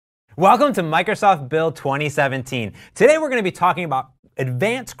Welcome to Microsoft Build 2017. Today we're going to be talking about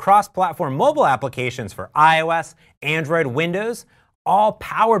advanced cross-platform mobile applications for iOS, Android, Windows, all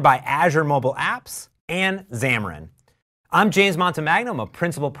powered by Azure mobile apps and Xamarin. I'm James Montemagno. I'm a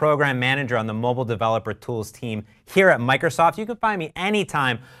Principal Program Manager on the Mobile Developer Tools team here at Microsoft. You can find me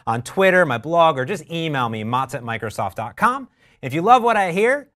anytime on Twitter, my blog, or just email me, motts@microsoft.com. If you love what I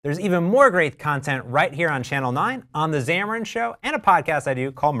hear, there's even more great content right here on Channel 9, on The Xamarin Show, and a podcast I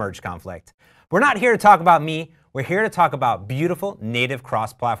do called Merge Conflict. We're not here to talk about me. We're here to talk about beautiful native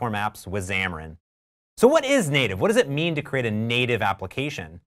cross-platform apps with Xamarin. So what is native? What does it mean to create a native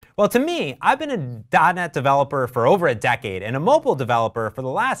application? Well, to me, I've been a .NET developer for over a decade and a mobile developer for the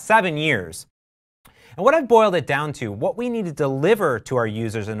last 7 years. And what I've boiled it down to, what we need to deliver to our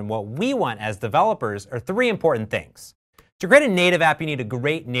users and what we want as developers are 3 important things. To create a native app, you need a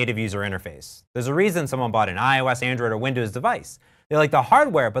great native user interface. There's a reason someone bought an iOS, Android, or Windows device. They like the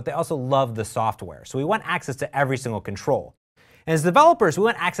hardware, but they also love the software. So we want access to every single control. And as developers, we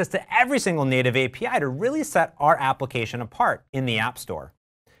want access to every single native API to really set our application apart in the App Store.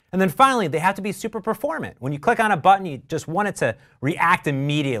 And then finally, they have to be super performant. When you click on a button, you just want it to react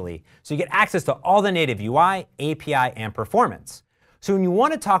immediately. So you get access to all the native UI, API, and performance. So when you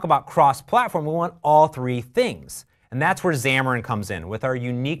want to talk about cross-platform, we want all 3 things. And that's where Xamarin comes in with our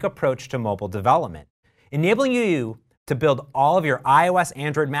unique approach to mobile development, enabling you to build all of your iOS,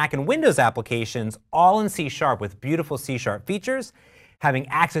 Android, Mac, and Windows applications all in C# with beautiful C# features, having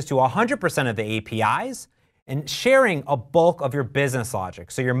access to 100% of the APIs, and sharing a bulk of your business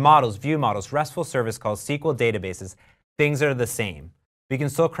logic. So your models, view models, RESTful service calls, SQL databases, things are the same. But you can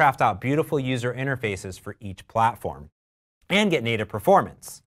still craft out beautiful user interfaces for each platform and get native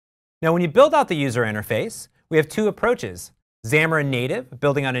performance. Now, when you build out the user interface, we have 2 approaches. Xamarin Native,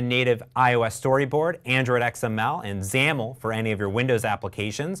 building on a native iOS storyboard, Android XML, and XAML for any of your Windows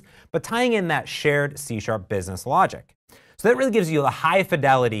applications, but tying in that shared C# business logic. So that really gives you the high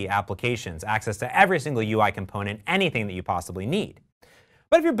fidelity applications, access to every single UI component, anything that you possibly need.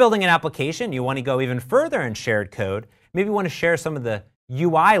 But if you're building an application, you want to go even further in shared code, maybe you want to share some of the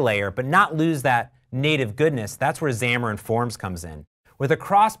UI layer, but not lose that native goodness, that's where Xamarin Forms comes in. With a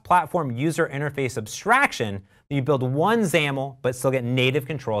cross-platform user interface abstraction, you build one XAML, but still get native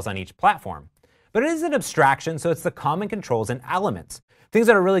controls on each platform. But it is an abstraction, so it's the common controls and elements. Things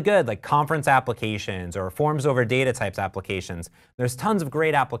that are really good, like conference applications or forms over data types applications. There's tons of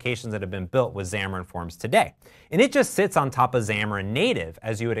great applications that have been built with Xamarin Forms today. And it just sits on top of Xamarin Native,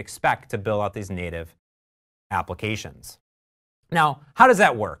 as you would expect to build out these native applications. Now, how does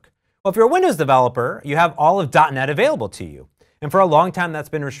that work? Well, if you're a Windows developer, you have all of .NET available to you. And for a long time, that's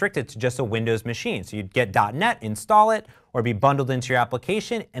been restricted to just a Windows machine. So you'd get .NET, install it, or be bundled into your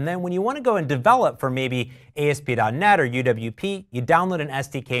application. And then when you want to go and develop for maybe ASP.NET or UWP, you download an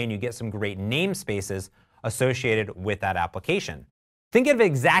SDK and you get some great namespaces associated with that application. Think of it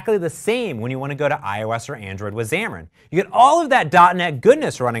exactly the same when you want to go to iOS or Android with Xamarin. You get all of that .NET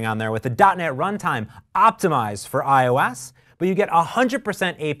goodness running on there with the .NET runtime optimized for iOS, but you get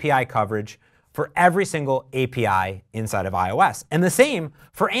 100% API coverage for every single API inside of iOS. And the same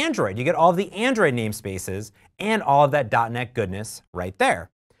for Android. You get all of the Android namespaces and all of that .NET goodness right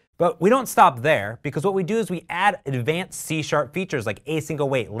there. But we don't stop there, because what we do is we add advanced C# features like async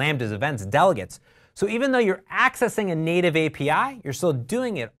await, lambdas, events, delegates. So even though you're accessing a native API, you're still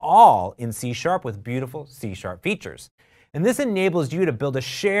doing it all in C# with beautiful C# features. And this enables you to build a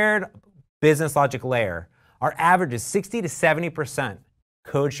shared business logic layer. Our average is 60 to 70%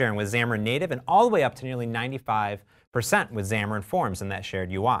 code sharing with Xamarin Native, and all the way up to nearly 95% with Xamarin Forms in that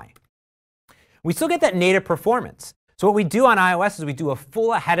shared UI. We still get that native performance. So what we do on iOS is we do a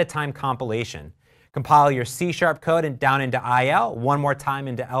full ahead of time compilation. Compile your C# code and down into IL, one more time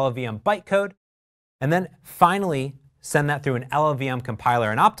into LLVM bytecode, and then finally send that through an LLVM compiler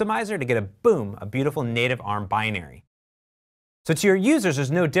and optimizer to get a beautiful native ARM binary. So to your users, there's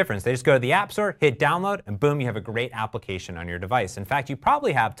no difference. They just go to the App Store, hit download, and boom, you have a great application on your device. In fact, you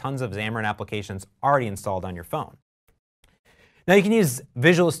probably have tons of Xamarin applications already installed on your phone. Now you can use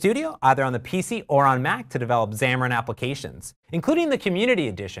Visual Studio either on the PC or on Mac to develop Xamarin applications, including the Community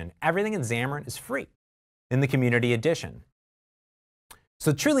Edition. Everything in Xamarin is free in the Community Edition.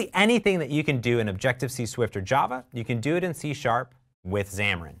 So truly anything that you can do in Objective-C, Swift, or Java, you can do it in C# with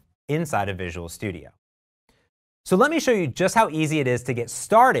Xamarin inside of Visual Studio. So let me show you just how easy it is to get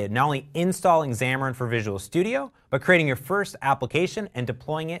started, not only installing Xamarin for Visual Studio, but creating your first application and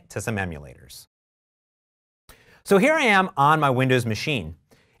deploying it to some emulators. So here I am on my Windows machine.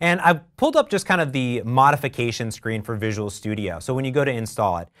 And I've pulled up just kind of the modification screen for Visual Studio. So when you go to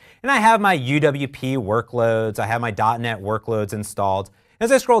install it, and I have my UWP workloads, I have my .NET workloads installed.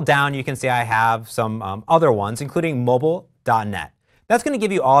 As I scroll down, you can see I have some other ones, including mobile.net. That's going to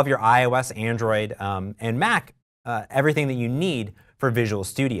give you all of your iOS, Android, and Mac, everything that you need for Visual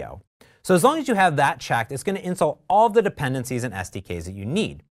Studio. So as long as you have that checked, it's going to install all of the dependencies and SDKs that you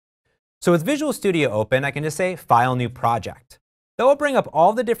need. So with Visual Studio open, I can just say File New Project. That will bring up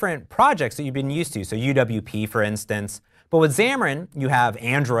all the different projects that you've been used to, so UWP for instance. But with Xamarin, you have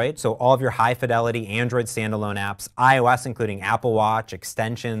Android, so all of your high-fidelity Android standalone apps, iOS including Apple Watch,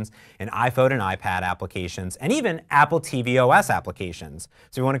 extensions, and iPhone and iPad applications, and even Apple tvOS applications. So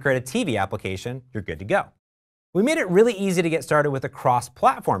if you want to create a TV application, you're good to go. We made it really easy to get started with a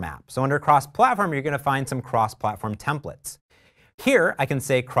cross-platform app. So under cross-platform, you're going to find some cross-platform templates. Here, I can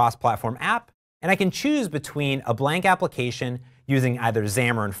say cross-platform app, and I can choose between a blank application using either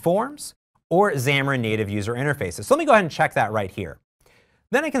Xamarin Forms or Xamarin Native User Interfaces. So let me go ahead and check that right here.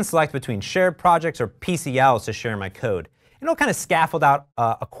 Then I can select between shared projects or PCLs to share my code. And it'll kind of scaffold out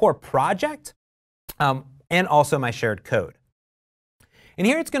a core project and also my shared code. And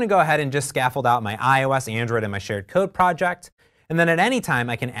here it's going to go ahead and just scaffold out my iOS, Android, and my shared code project. And then at any time,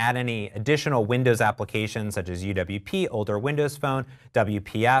 I can add any additional Windows applications such as UWP, older Windows Phone,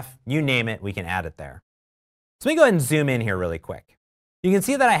 WPF, you name it, we can add it there. So let me go ahead and zoom in here really quick. You can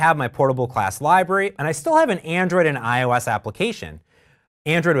see that I have my portable class library, and I still have an Android and iOS application.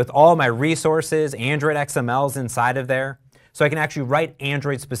 Android with all my resources, Android XMLs inside of there. So I can actually write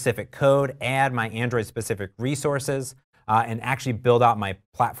Android-specific code, add my Android-specific resources, and actually build out my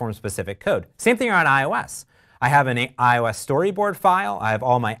platform-specific code. Same thing on iOS. I have an iOS storyboard file. I have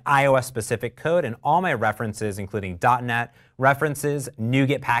all my iOS-specific code and all my references, including .NET references,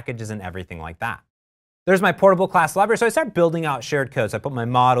 NuGet packages, and everything like that. There's my portable class library. So I start building out shared code. So I put my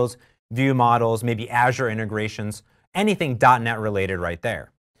models, view models, maybe Azure integrations, anything .NET related right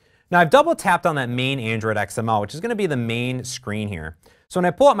there. Now I've double tapped on that main Android XML, which is going to be the main screen here. So when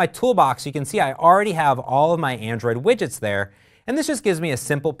I pull up my toolbox, you can see I already have all of my Android widgets there. And this just gives me a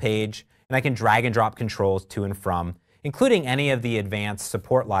simple page, and I can drag and drop controls to and from, including any of the advanced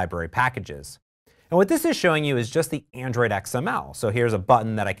support library packages. And what this is showing you is just the Android XML. So here's a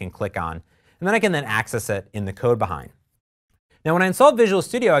button that I can click on, and then I can access it in the code behind. Now when I installed Visual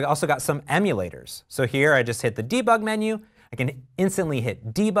Studio, I also got some emulators. So here I just hit the debug menu. I can instantly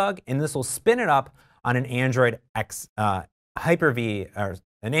hit debug, and this will spin it up on an Android Hyper-V or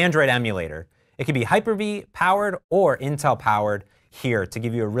an Android emulator. It can be Hyper-V powered or Intel powered here to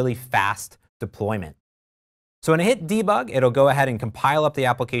give you a really fast deployment. So when I hit debug, it'll go ahead and compile up the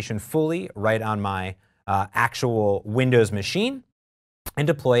application fully right on my actual Windows machine and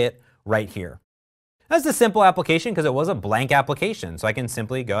deploy it right here. That's a simple application because it was a blank application. So I can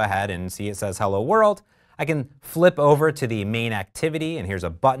simply go ahead and see it says hello world. I can flip over to the main activity, and here's a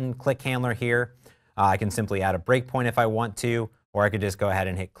button click handler here. I can simply add a breakpoint if I want to, or I could just go ahead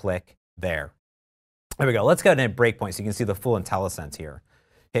and hit click there. There we go. Let's go ahead and hit breakpoint so you can see the full IntelliSense here.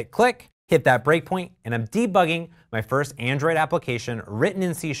 Hit click, hit that breakpoint, and I'm debugging my first Android application written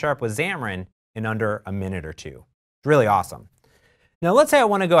in C# with Xamarin in under a minute or two. It's really awesome. Now let's say I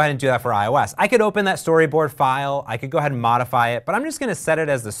want to go ahead and do that for iOS. I could open that storyboard file. I could go ahead and modify it, but I'm just going to set it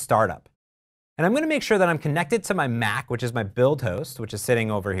as the startup. And I'm going to make sure that I'm connected to my Mac, which is my build host, which is sitting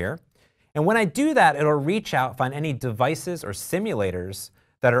over here. And when I do that, it'll reach out, find any devices or simulators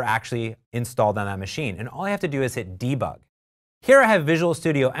that are actually installed on that machine. And all I have to do is hit debug. Here I have Visual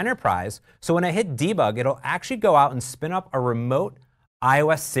Studio Enterprise. So when I hit debug, it'll actually go out and spin up a remote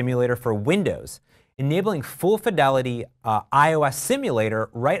iOS simulator for Windows, enabling full fidelity iOS simulator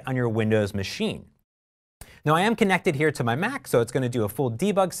right on your Windows machine. Now I am connected here to my Mac, so it's going to do a full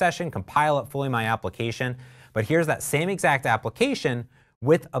debug session, compile it fully my application. But here's that same exact application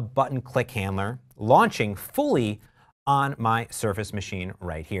with a button click handler launching fully on my Surface machine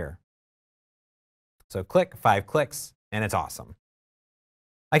right here. So click, 5 clicks, and it's awesome.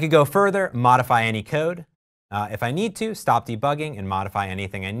 I could go further, modify any code. If I need to, stop debugging and modify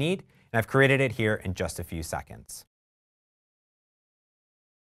anything I need. And I've created it here in just a few seconds.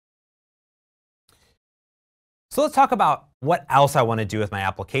 So let's talk about what else I want to do with my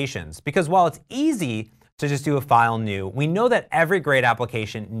applications. Because while it's easy to just do a file new, we know that every great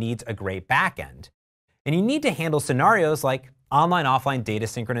application needs a great backend. And you need to handle scenarios like online-offline data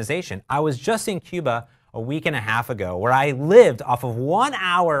synchronization. I was just in Cuba a week and a half ago where I lived off of 1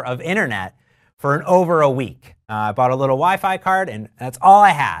 hour of internet for over a week. I bought a little Wi-Fi card, and that's all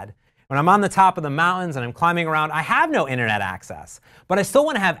I had. When I'm on the top of the mountains and I'm climbing around, I have no internet access. But I still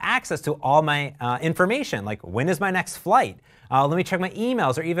want to have access to all my information, like when is my next flight? Let me check my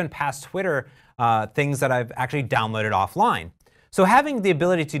emails, or even past Twitter things that I've actually downloaded offline. So having the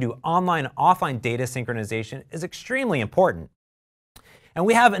ability to do online-offline data synchronization is extremely important. And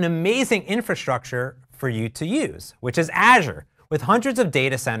we have an amazing infrastructure for you to use, which is Azure, with hundreds of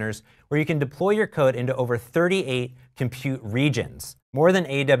data centers where you can deploy your code into over 38 compute regions, more than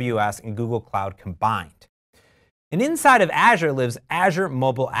AWS and Google Cloud combined. And inside of Azure lives Azure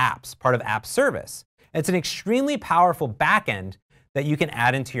Mobile Apps, part of App Service. It's an extremely powerful backend that you can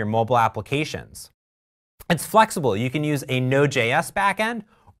add into your mobile applications. It's flexible. You can use a Node.js backend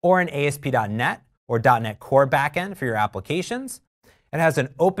or an ASP.NET or .NET Core backend for your applications. It has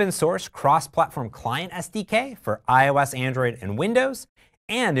an open source cross-platform client SDK for iOS, Android, and Windows,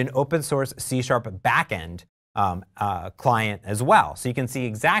 and an open source C# backend client as well. So you can see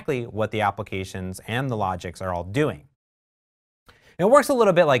exactly what the applications and the logics are all doing. And it works a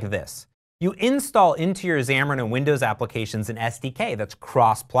little bit like this. You install into your Xamarin and Windows applications an SDK that's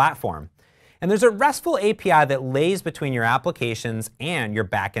cross-platform. And there's a RESTful API that lays between your applications and your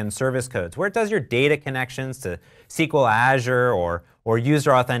backend service codes, where it does your data connections to SQL Azure or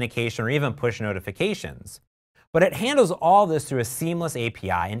user authentication or even push notifications. But it handles all this through a seamless API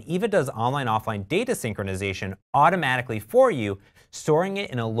and even does online-offline data synchronization automatically for you, storing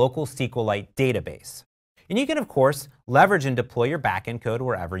it in a local SQLite database. And you can, of course, leverage and deploy your backend code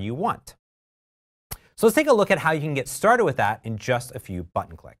wherever you want. So let's take a look at how you can get started with that in just a few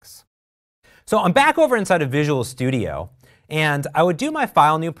button clicks. So I'm back over inside of Visual Studio, and I would do my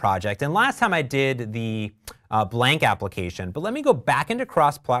File New Project. And last time I did the blank application, but let me go back into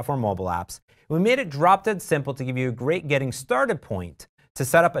cross-platform mobile apps. We made it drop dead simple to give you a great getting started point to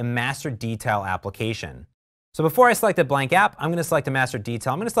set up a master detail application. So before I select a blank app, I'm going to select a master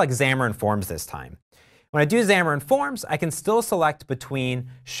detail. I'm going to select Xamarin Forms this time. When I do Xamarin Forms, I can still select between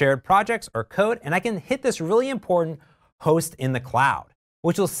shared projects or code, and I can hit this really important host in the cloud,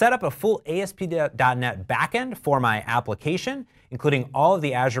 which will set up a full ASP.NET backend for my application, including all of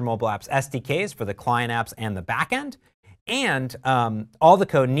the Azure Mobile Apps SDKs for the client apps and the backend, and all the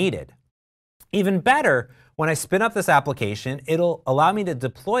code needed. Even better, when I spin up this application, it'll allow me to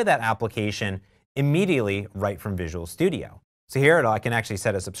deploy that application immediately right from Visual Studio. So here I can actually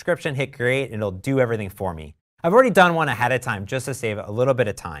set a subscription, hit create, and it'll do everything for me. I've already done one ahead of time just to save a little bit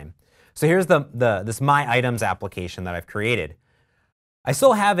of time. So here's this My Items application that I've created. I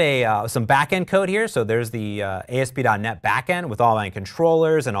still have some backend code here. So there's the ASP.NET backend with all my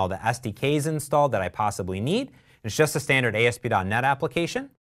controllers and all the SDKs installed that I possibly need. It's just a standard ASP.NET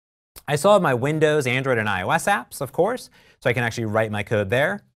application. I still have my Windows, Android, and iOS apps, of course, so I can actually write my code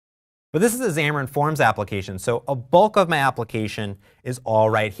there. But this is a Xamarin Forms application, so a bulk of my application is all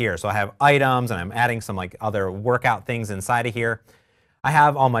right here. So I have items, and I'm adding some other workout things inside of here. I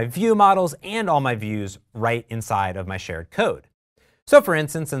have all my view models and all my views right inside of my shared code. So for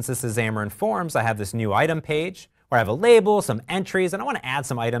instance, since this is Xamarin Forms, I have this new item page where I have a label, some entries, and I want to add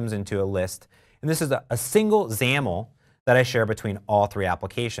some items into a list. And this is a single XAML that I share between all three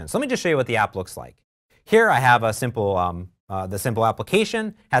applications. So let me just show you what the app looks like. Here I have a simple, the simple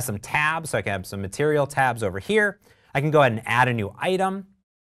application, has some tabs, so I can have some material tabs over here. I can go ahead and add a new item.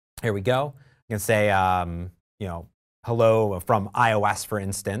 Here we go. I can say, hello from iOS, for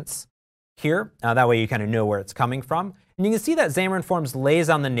instance, here. That way you kind of know where it's coming from. And you can see that Xamarin Forms lays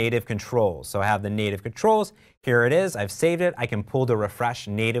on the native controls. So I have the native controls. Here it is. I've saved it. I can pull to refresh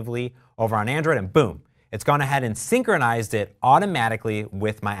natively over on Android, and boom. It's gone ahead and synchronized it automatically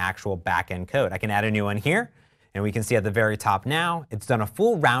with my actual backend code. I can add a new one here, and we can see at the very top now, it's done a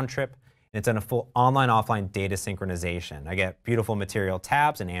full round trip, and it's done a full online-offline data synchronization. I get beautiful material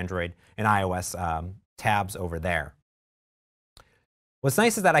tabs and Android and iOS tabs over there. What's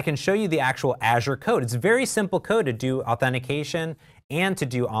nice is that I can show you the actual Azure code. It's very simple code to do authentication and to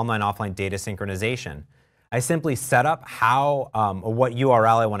do online-offline data synchronization. I simply set up what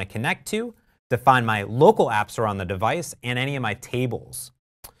URL I want to connect to, define my local apps are on the device, and any of my tables.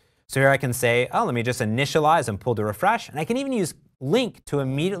 So here I can say, oh, let me just initialize and pull to refresh. And I can even use link to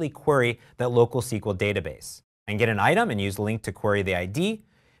immediately query that local SQL database and get an item and use link to query the ID.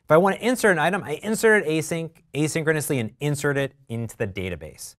 If I want to insert an item, I insert it asynchronously and insert it into the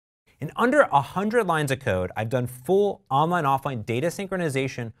database. In under 100 lines of code, I've done full online-offline data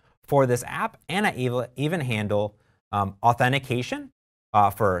synchronization for this app, and I even handle authentication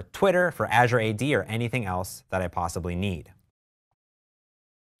for Twitter, for Azure AD, or anything else that I possibly need.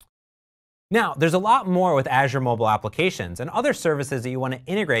 Now, there's a lot more with Azure mobile applications and other services that you want to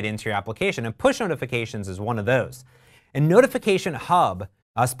integrate into your application, and push notifications is one of those. And Notification Hub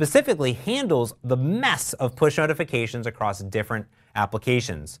specifically handles the mess of push notifications across different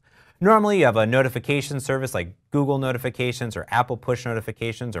applications. Normally, you have a notification service like Google notifications or Apple push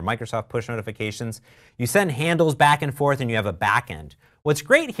notifications or Microsoft push notifications. You send handles back and forth and you have a backend. What's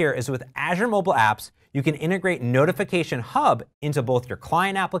great here is with Azure mobile apps, you can integrate Notification Hub into both your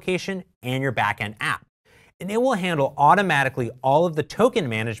client application and your backend app. And it will handle automatically all of the token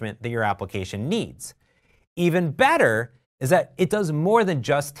management that your application needs. Even better is that it does more than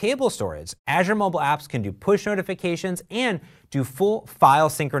just table storage. Azure mobile apps can do push notifications and do full file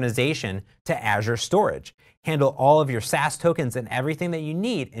synchronization to Azure storage. Handle all of your SAS tokens and everything that you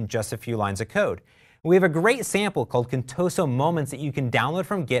need in just a few lines of code. We have a great sample called Contoso Moments that you can download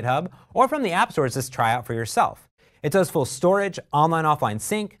from GitHub or from the app stores to try out for yourself. It does full storage, online-offline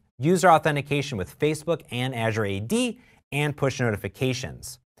sync, user authentication with Facebook and Azure AD, and push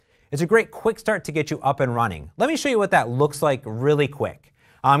notifications. It's a great quick start to get you up and running. Let me show you what that looks like really quick.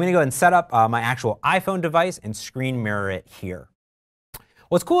 I'm going to go ahead and set up my actual iPhone device and screen mirror it here.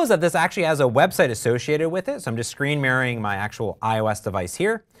 What's cool is that this actually has a website associated with it, so I'm just screen mirroring my actual iOS device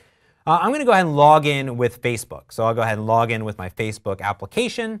here. I'm going to go ahead and log in with Facebook. So I'll go ahead and log in with my Facebook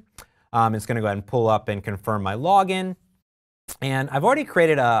application. It's going to go ahead and pull up and confirm my login. And I've already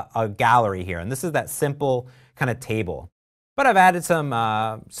created a gallery here, and this is that simple kind of table. But I've added some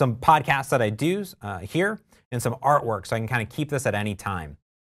podcasts that I do here and some artwork, so I can kind of keep this at any time.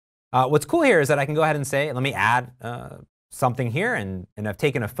 What's cool here is that I can go ahead and say, let me add something here, and I've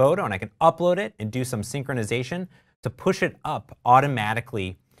taken a photo, and I can upload it and do some synchronization to push it up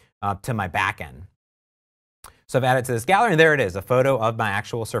automatically to my backend. So I've added to this gallery, and there it is, a photo of my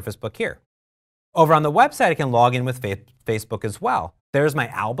actual Surface Book here. Over on the website, I can log in with Facebook as well. There's my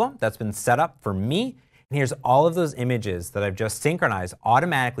album that's been set up for me. And here's all of those images that I've just synchronized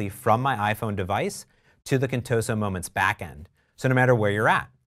automatically from my iPhone device to the Contoso Moments backend. So no matter where you're at,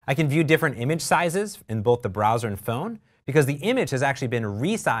 I can view different image sizes in both the browser and phone because the image has actually been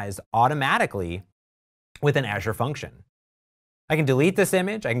resized automatically with an Azure function. I can delete this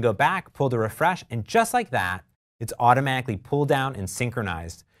image, I can go back, pull to refresh, and just like that, it's automatically pulled down and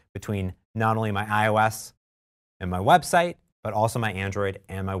synchronized between not only my iOS and my website, but also my Android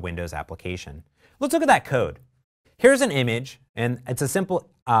and my Windows application. Let's look at that code. Here's an image, and it's a simple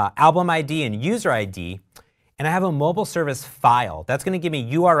album ID and user ID, and I have a mobile service file. That's going to give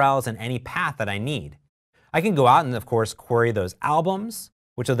me URLs and any path that I need. I can go out and, of course, query those albums,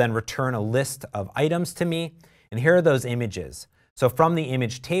 which will then return a list of items to me, and here are those images. So from the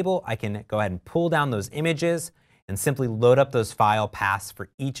image table, I can go ahead and pull down those images and simply load up those file paths for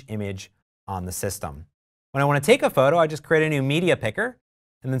each image on the system. When I want to take a photo, I just create a new media picker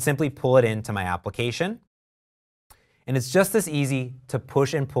and then simply pull it into my application. And it's just as easy to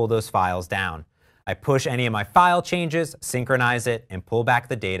push and pull those files down. I push any of my file changes, synchronize it, and pull back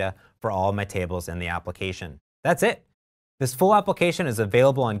the data for all of my tables in the application. That's it. This full application is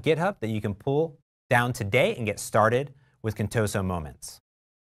available on GitHub that you can pull down today and get started with Contoso Moments.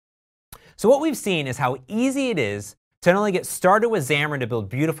 So what we've seen is how easy it is to not only get started with Xamarin to build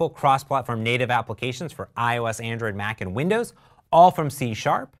beautiful cross-platform native applications for iOS, Android, Mac, and Windows, all from C#,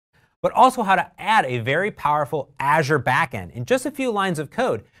 but also how to add a very powerful Azure backend in just a few lines of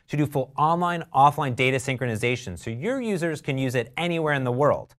code to do full online, offline data synchronization so your users can use it anywhere in the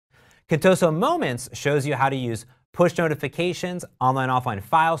world. Contoso Moments shows you how to use push notifications, online, offline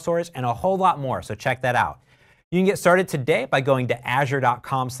file storage, and a whole lot more, so check that out. You can get started today by going to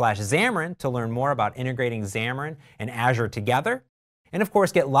azure.com/Xamarin to learn more about integrating Xamarin and Azure together. And of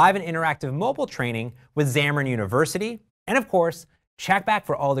course, get live and interactive mobile training with Xamarin University. And of course, check back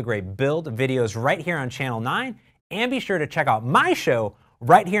for all the great build videos right here on Channel 9. And be sure to check out my show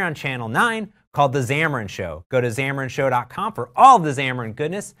right here on Channel 9 called The Xamarin Show. Go to xamarinshow.com for all of the Xamarin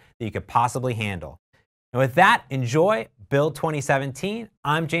goodness that you could possibly handle. And with that, enjoy Build 2017.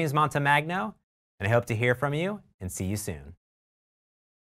 I'm James Montemagno, and I hope to hear from you and see you soon.